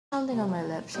Something on my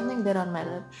lip, something bit on my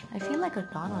lip. I feel like a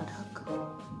Donald Duck.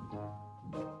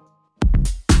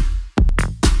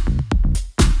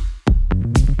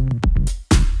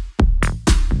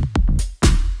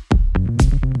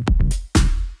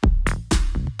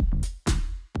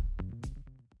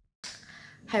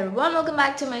 Hi everyone, welcome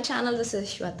back to my channel. This is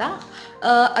Shweta.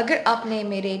 अगर आपने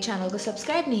मेरे channel को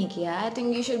subscribe नहीं किया है, I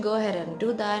think you should go ahead and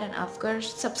do that. And of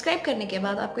course, subscribe करने के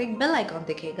बाद आपको एक बेल आइकॉन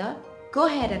दिखेगा. Go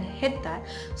ahead and hit that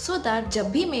so that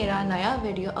जब भी मेरा नया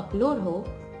वीडियो अपलोड हो,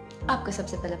 आपको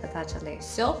सबसे पहले पता चले.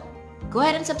 So go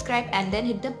ahead and subscribe and then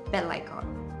hit the bell icon.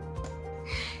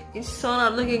 It's so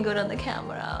not looking good on the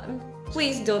camera.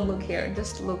 Please don't look here.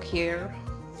 Just look here.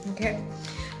 Okay.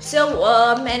 So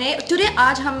today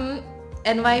आज हम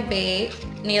NYbae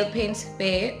nail paints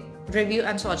पे review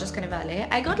and swatches करने वाले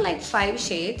हैं. I got like 5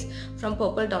 shades from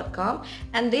purple.com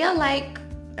and they are like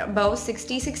about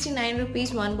 60-69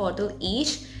 rupees one bottle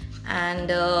each. And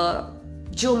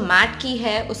जो matte की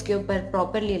है उसके ऊपर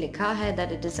properly लिखा है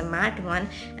that it is a matte one.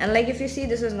 And like if you see,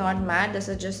 this is not matte, this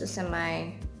is just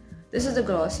a this is a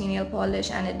glossy nail polish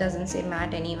and it doesn't say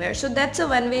matte anywhere. So that's a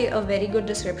very good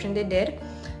description they did.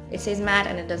 It says matte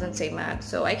and it doesn't say matte,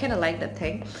 so I kind of like that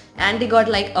thing. And they got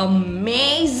like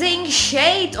amazing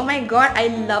shades. Oh my god, I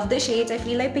love the shades. I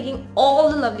feel like picking all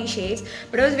the lovely shades,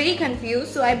 but I was very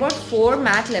confused, so I bought 4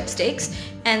 matte lipsticks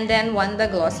and then the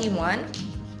glossy one.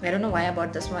 I don't know why I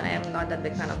bought this one. I am not that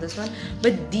big fan of this one,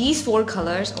 but these 4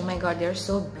 colors, oh my god, they're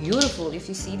so beautiful. If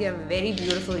you see, they're very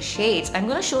beautiful shades. I'm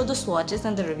gonna show the swatches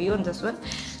and the review on this one.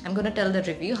 I'm gonna tell the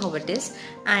review how it is.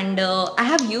 And I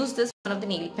have used this one of the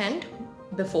Nailpaint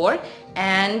before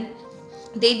and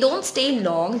they don't stay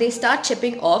long. They start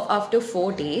chipping off after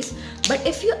 4 days, but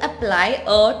if you apply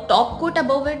a top coat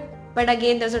above it, but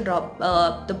again there's a drop,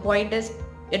 the point is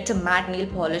it's a matte nail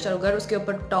polish, और अगर उसके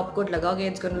ऊपर top coat लगाओगे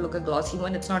it's going to look a glossy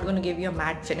one. It's not going to give you a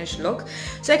matte finish look.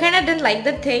 So I kind of didn't like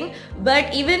that thing,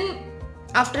 but even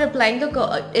after applying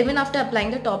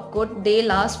the top coat, they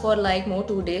last for like more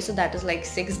 2 days, so that is like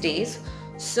 6 days.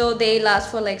 So they last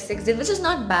for like 6 days, which is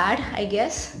not bad, I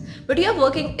guess. But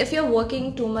if you're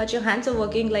working too much, your hands are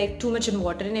working like too much in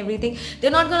water and everything,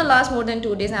 they're not gonna last more than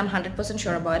 2 days. I'm 100%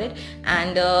 sure about it.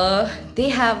 And they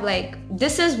have like,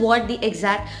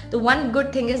 the one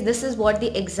good thing is this is what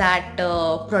the exact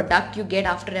product you get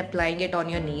after applying it on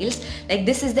your nails. Like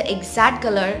this is the exact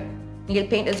color nail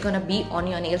paint is gonna be on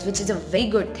your nails, which is a very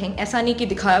good thing. ऐसा नहीं कि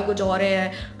दिखाया कुछ और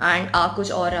है and आ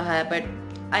कुछ और रहा है, but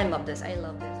I love this.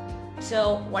 So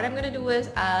what I'm gonna do is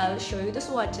I'll show you the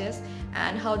swatches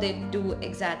and how they do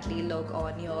exactly look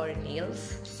on your nails.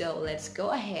 So let's go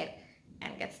ahead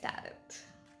and get started.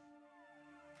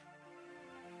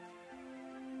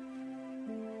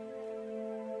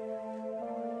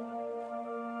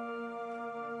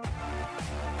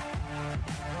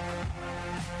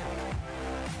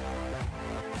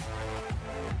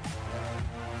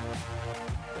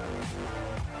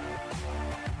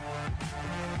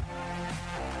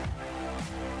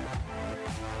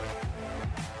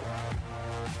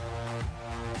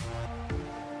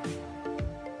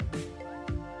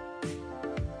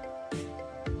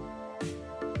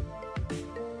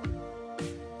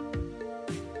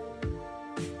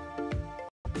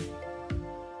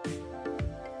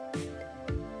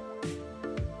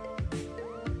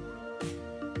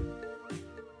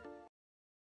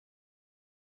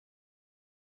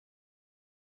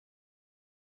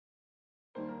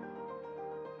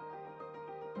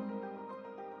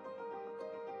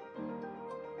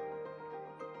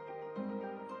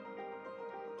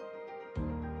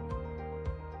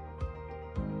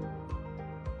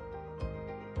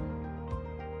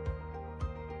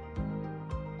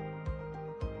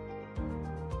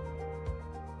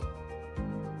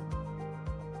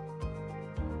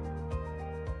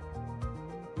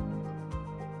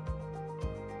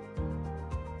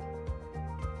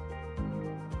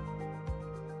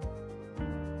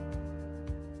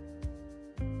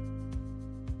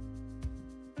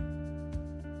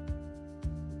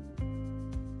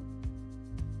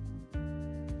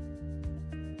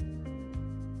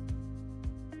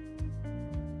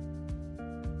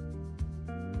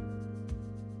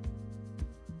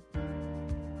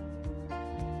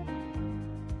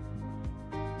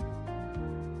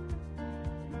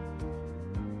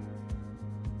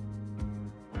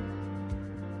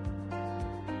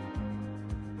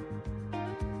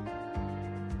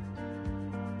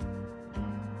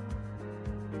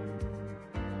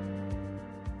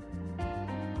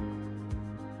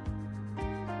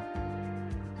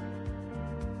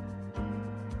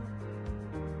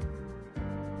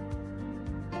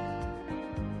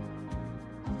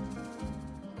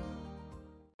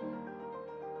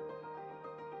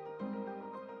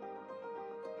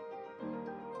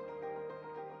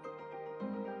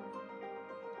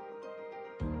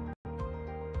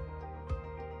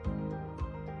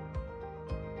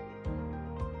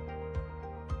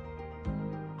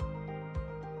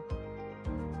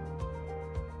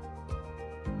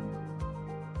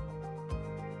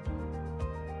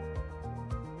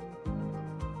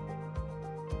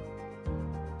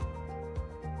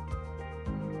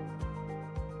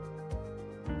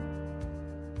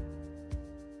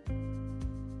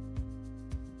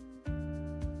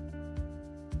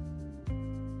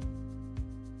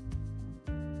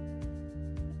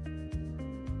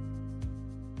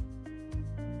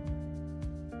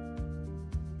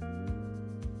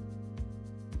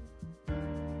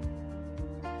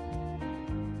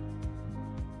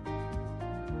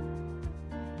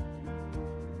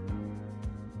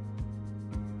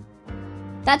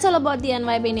 That's all about the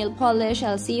NYbae nail polish.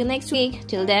 I'll see you next week.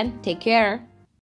 Till then, take care.